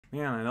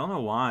Man, I don't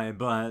know why,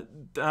 but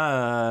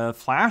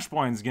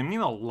Flashpoint's giving me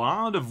a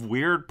lot of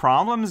weird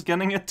problems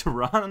getting it to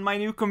run on my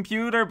new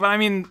computer. But I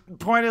mean,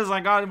 point is,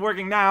 I got it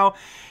working now.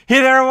 Hey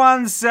there,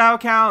 everyone,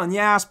 SoCal, and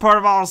yeah, as part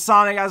of all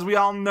Sonic, as we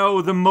all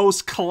know, the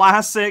most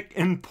classic,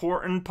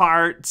 important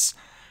parts.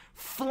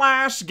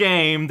 Flash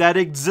game that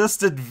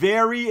existed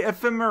very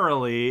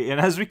ephemerally,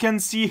 and as we can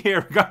see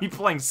here, we're gonna be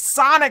playing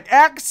Sonic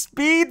X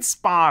Speed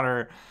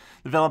Spotter,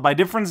 developed by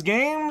Difference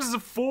Games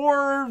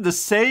for the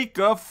sake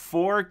of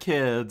 4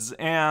 kids.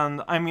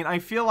 And I mean, I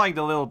feel like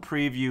the little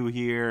preview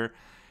here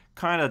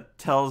kind of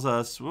tells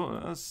us,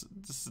 well,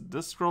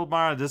 this scroll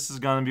bar, this is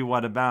gonna be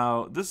what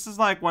about? This is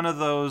like one of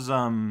those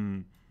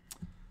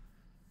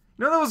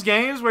you know those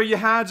games where you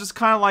had just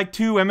kind of like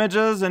 2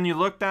 images and you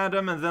looked at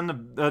them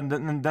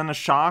and then a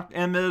shock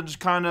image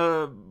kind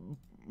of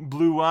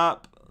blew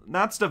up?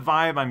 That's the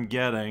vibe I'm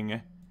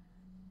getting.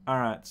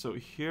 Alright, so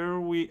here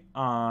we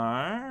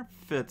are.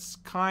 Fits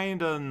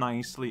kind of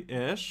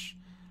nicely-ish.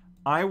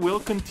 I will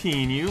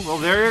continue. Well,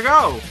 there you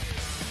go.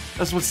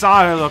 That's what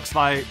Sonic looks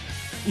like.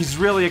 He's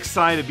really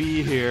excited to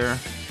be here.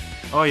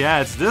 Oh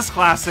yeah, it's this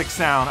classic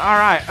sound.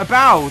 Alright,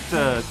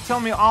 tell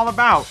me all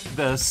about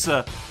this.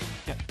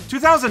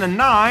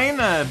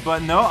 2009,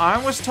 but no,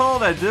 I was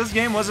told that this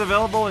game was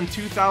available in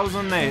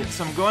 2008,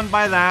 so I'm going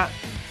by that.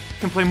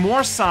 Can play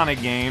more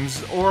Sonic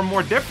games or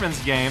more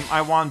Difference game.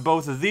 I want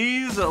both of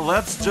these.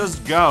 Let's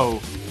just go.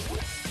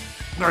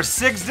 There are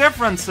 6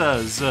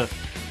 differences.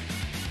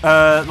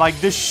 Like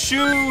the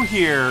shoe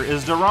here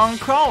is the wrong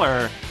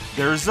color.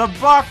 There's a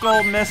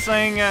buckle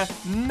missing.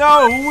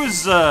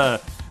 Nose.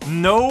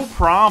 No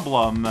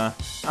problem.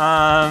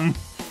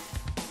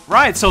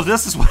 Right, so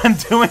this is what I'm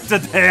doing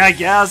today, I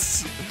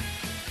guess.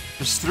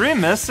 There's 3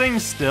 missing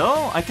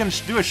still? I can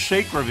do a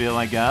shake reveal,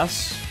 I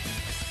guess.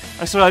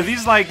 So are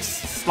these like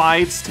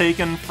slides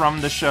taken from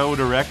the show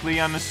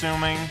directly, I'm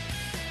assuming?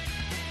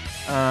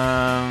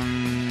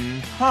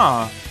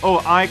 Huh.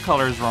 Oh, eye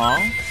color's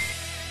wrong.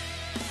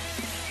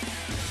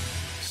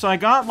 So I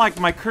got like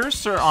my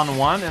cursor on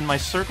one and my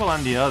circle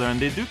on the other,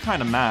 and they do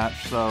kind of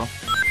match, so...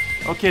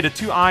 Okay, the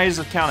 2 eyes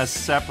count as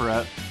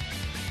separate.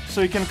 So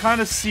you can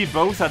kind of see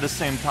both at the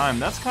same time.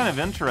 That's kind of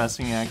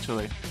interesting,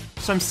 actually.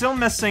 So I'm still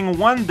missing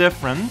 1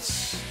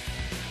 difference.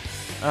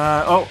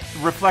 Oh,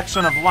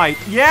 reflection of light.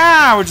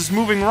 Yeah, we're just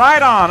moving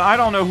right on. I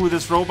don't know who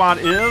this robot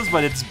is,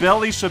 but its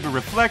belly should be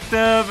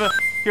reflective.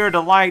 Here are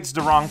the lights,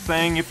 the wrong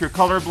thing. If you're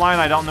colorblind,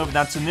 I don't know if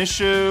that's an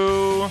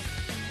issue.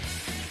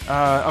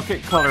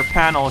 Okay, color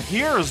panel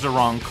here is the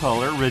wrong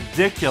color.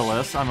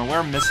 Ridiculous. I'm aware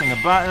I'm missing a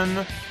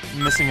button.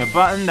 Missing a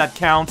button that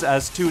counts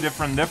as 2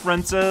 different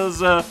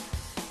differences.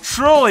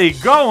 Truly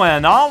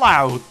going all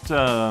out.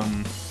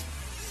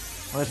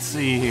 Let's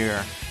see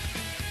here.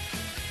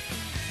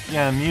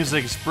 Yeah,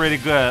 music's pretty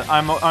good.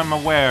 I'm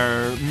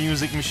aware.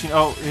 Music machine.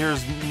 Oh,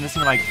 here's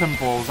missing like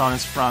pimples on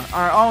his front.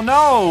 Oh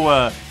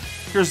no!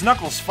 Here's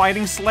Knuckles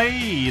fighting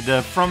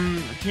Slade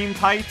from Teen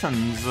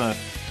Titans.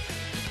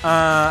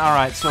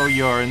 Alright, so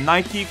your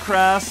Nike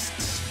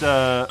crest,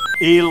 the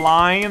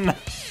A-line.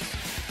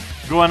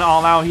 Going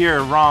all out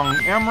here. Wrong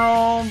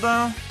emerald.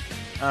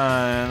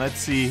 Let's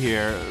see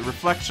here.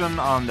 Reflection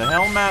on the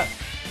helmet.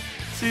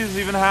 See, this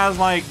even has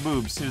like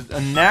boobs. There's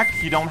a neck.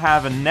 You don't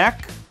have a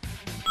neck.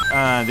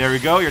 There we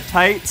go. Your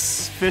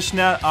tights,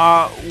 fishnet.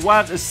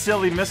 What a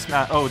silly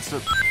mismatch. Oh, it's a...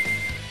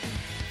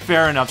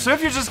 Fair enough. So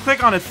if you just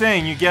click on a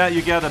thing, you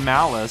get a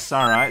malice.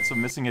 All right. So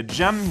missing a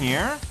gem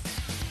here.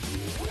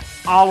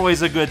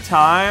 Always a good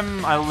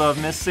time. I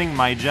love missing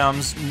my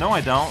gems. No,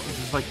 I don't.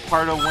 There's like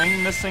part of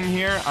wing missing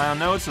here. I don't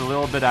know. It's a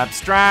little bit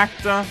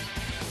abstract.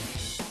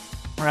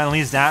 Or at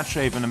least that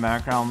shape in the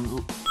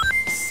background.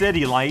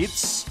 City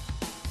lights.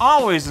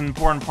 Always an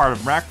important part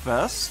of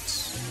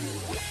breakfast.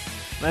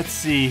 Let's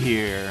see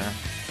here.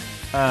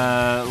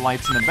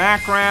 Lights in the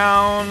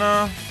background.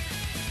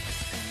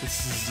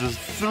 This is the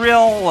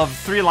thrill of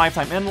 3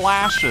 lifetime and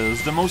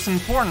lashes. The most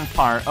important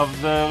part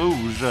of the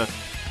rouge.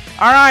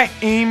 Alright,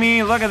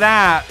 Amy, look at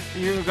that.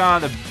 You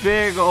got a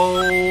big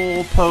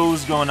old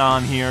pose going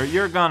on here.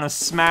 You're gonna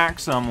smack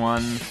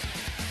someone.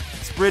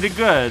 Pretty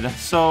good.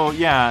 So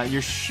yeah,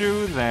 your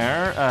shoe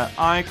there,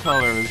 eye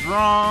color is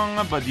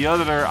wrong, but the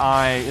other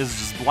eye is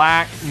just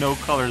black, no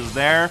colors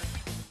there.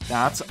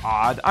 That's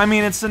odd. I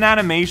mean, it's an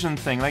animation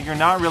thing, like you're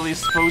not really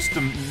supposed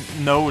to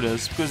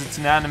notice because it's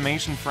an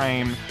animation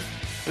frame.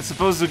 It's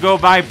supposed to go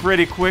by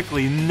pretty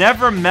quickly,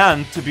 never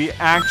meant to be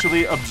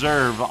actually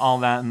observed all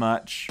that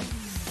much.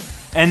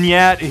 And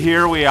yet,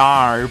 here we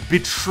are,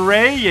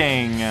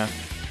 betraying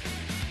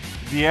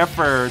the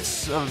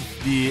efforts of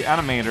the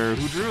animator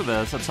who drew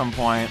this at some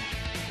point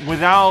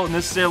without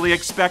necessarily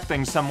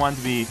expecting someone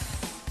to be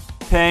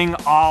paying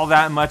all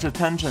that much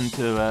attention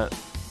to it.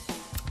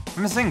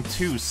 I'm missing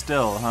 2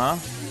 still, huh?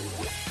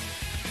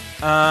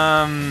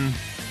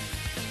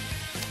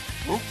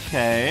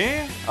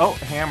 Okay. Oh,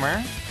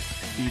 hammer.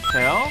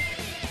 Detail.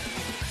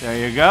 There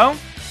you go.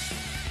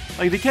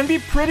 Like, they can be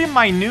pretty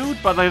minute,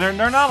 but like,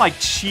 they're not like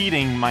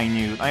cheating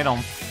minute, I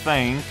don't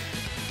think.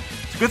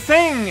 It's a good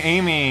thing,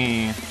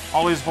 Amy.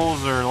 always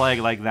holds her leg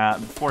like that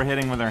before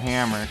hitting with her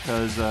hammer,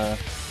 because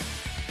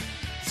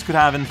this could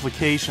have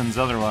implications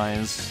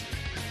otherwise.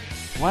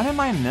 What am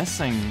I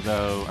missing,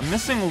 though? I'm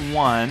missing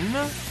one.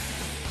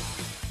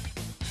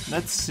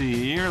 Let's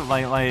see,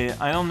 like,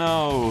 I don't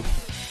know.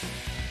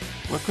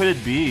 What could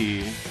it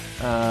be?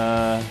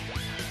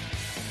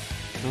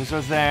 Those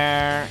are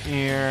there,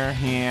 ear,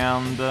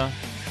 hand,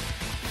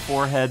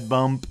 forehead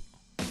bump.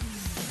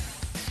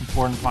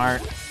 Important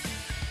part.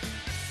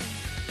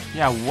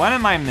 Yeah, what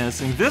am I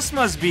missing? This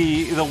must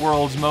be the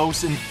world's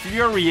most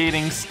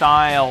infuriating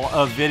style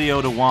of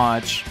video to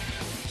watch.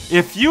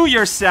 If you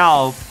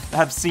yourself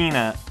have seen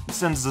it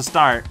since the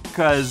start,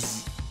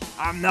 because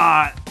I'm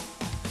not.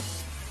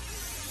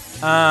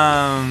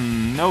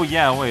 No,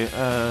 yeah, wait,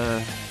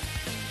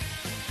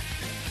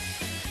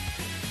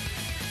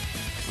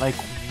 like,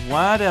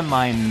 what am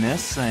I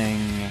missing?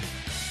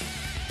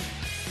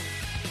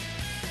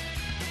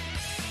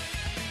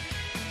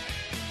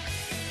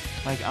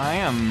 Like, I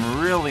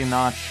am really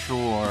not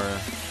sure.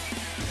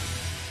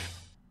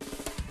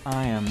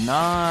 I am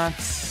not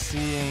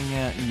seeing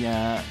it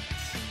yet.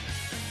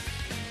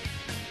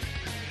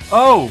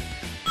 Oh!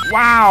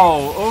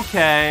 Wow!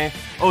 Okay.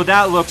 Oh,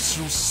 that looks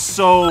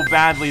so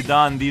badly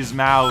done, these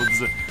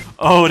mouths.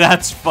 Oh,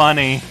 that's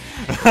funny.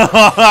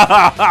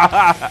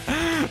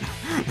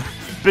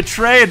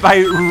 Betrayed by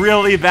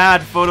really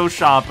bad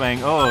photoshopping.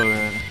 Oh.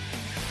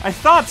 I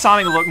thought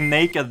Sonic looked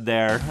naked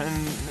there,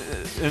 and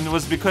it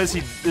was because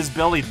his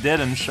belly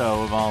didn't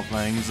show, of all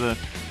things.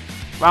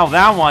 Wow,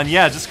 that one,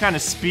 yeah, just kind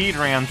of speed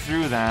ran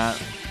through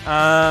that.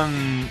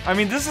 I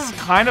mean, this is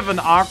kind of an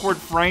awkward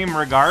frame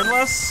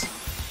regardless.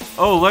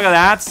 Oh, look at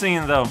that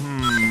scene, though.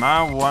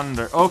 I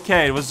wonder.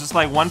 Okay, it was just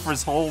like one for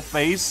his whole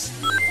face.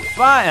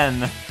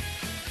 Button.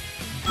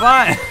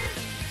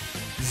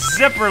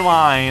 Zipper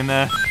line.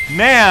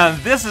 Man,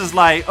 this is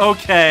like,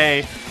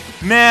 okay.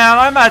 Man,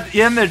 I'm at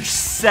image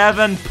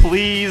 7,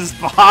 please,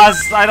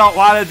 boss. I don't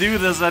want to do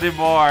this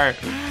anymore.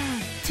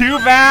 Too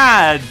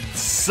bad,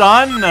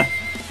 son.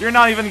 You're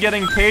not even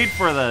getting paid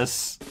for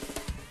this.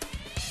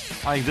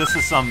 Like, this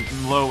is some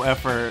low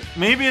effort.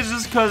 Maybe it's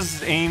just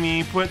because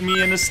Amy put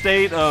me in a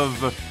state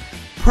of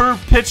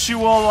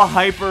perpetual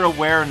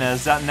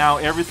hyper-awareness that now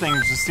everything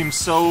just seems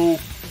so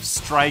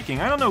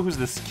striking. I don't know who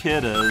this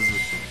kid is,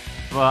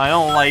 but I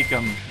don't like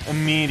him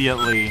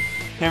immediately.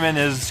 Him in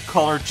his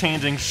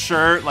color-changing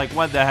shirt, like,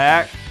 what the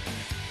heck?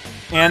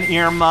 And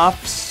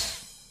earmuffs.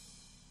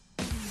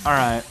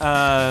 Alright,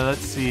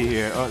 let's see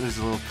here. Oh, there's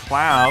a little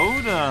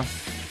cloud.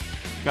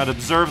 Gotta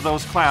observe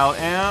those clouds.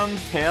 And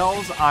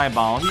Tails'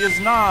 eyeball. He is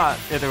not...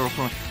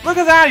 Look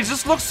at that! He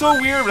just looks so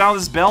weird without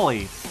his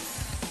belly.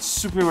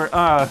 Super weird.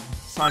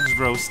 Sonic's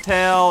gross.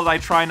 Tails, I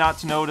try not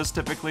to notice,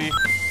 typically.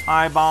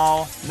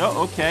 Eyeball. No,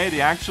 okay,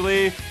 they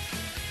actually...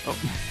 Oh,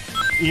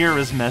 ear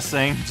is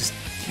missing. Just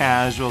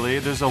casually.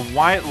 There's a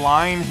white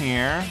line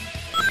here.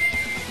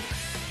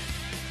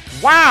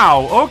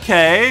 Wow,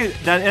 okay.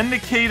 That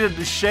indicated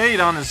the shade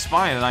on his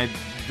spine, and I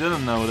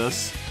didn't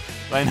notice.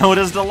 But I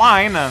noticed the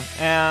line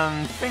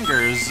and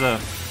fingers.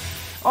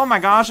 Oh my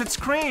gosh, it's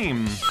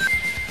Cream.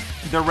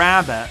 The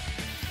rabbit.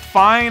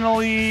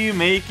 Finally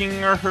making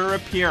her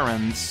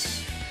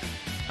appearance.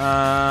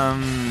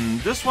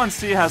 This one,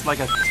 see, has like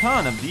a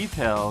ton of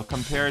detail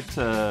compared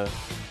to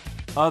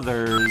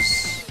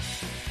others.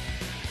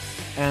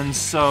 And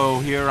so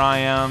here I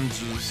am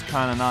just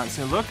kind of not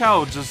saying, look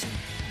how just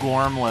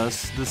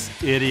gormless this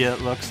idiot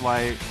looks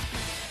like.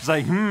 It's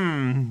like,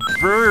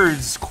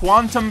 birds,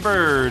 quantum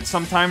birds.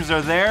 Sometimes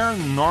they're there,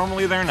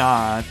 normally they're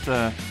not.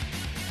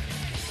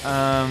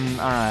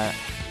 Alright.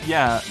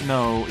 Yeah,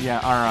 no, yeah,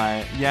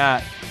 alright.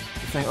 Yeah,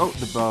 oh,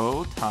 the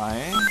bow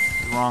tie.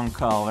 Wrong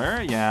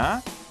color,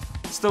 yeah.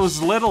 It's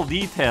those little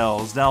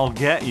details that'll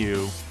get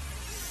you.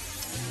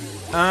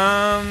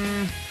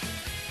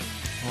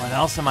 What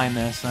else am I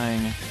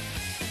missing?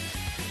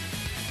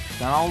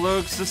 That all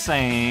looks the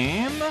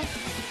same.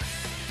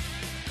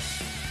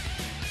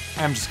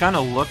 I'm just kind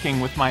of looking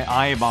with my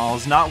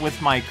eyeballs, not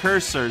with my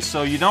cursor,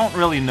 so you don't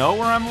really know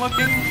where I'm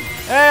looking.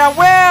 Hey, I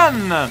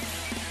win!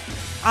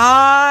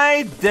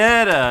 I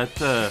did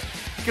it!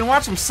 You can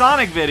watch some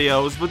Sonic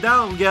videos, but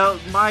that'll get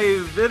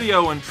my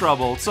video in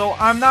trouble, so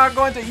I'm not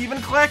going to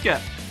even click it.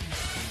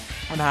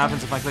 What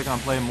happens if I click on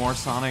play more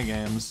Sonic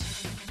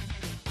games?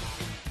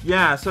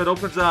 Yeah, so it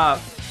opens up.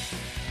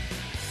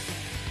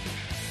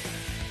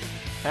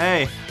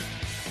 Hey.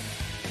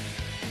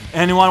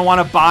 Anyone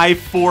want to buy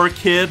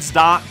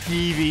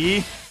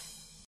 4kids.tv?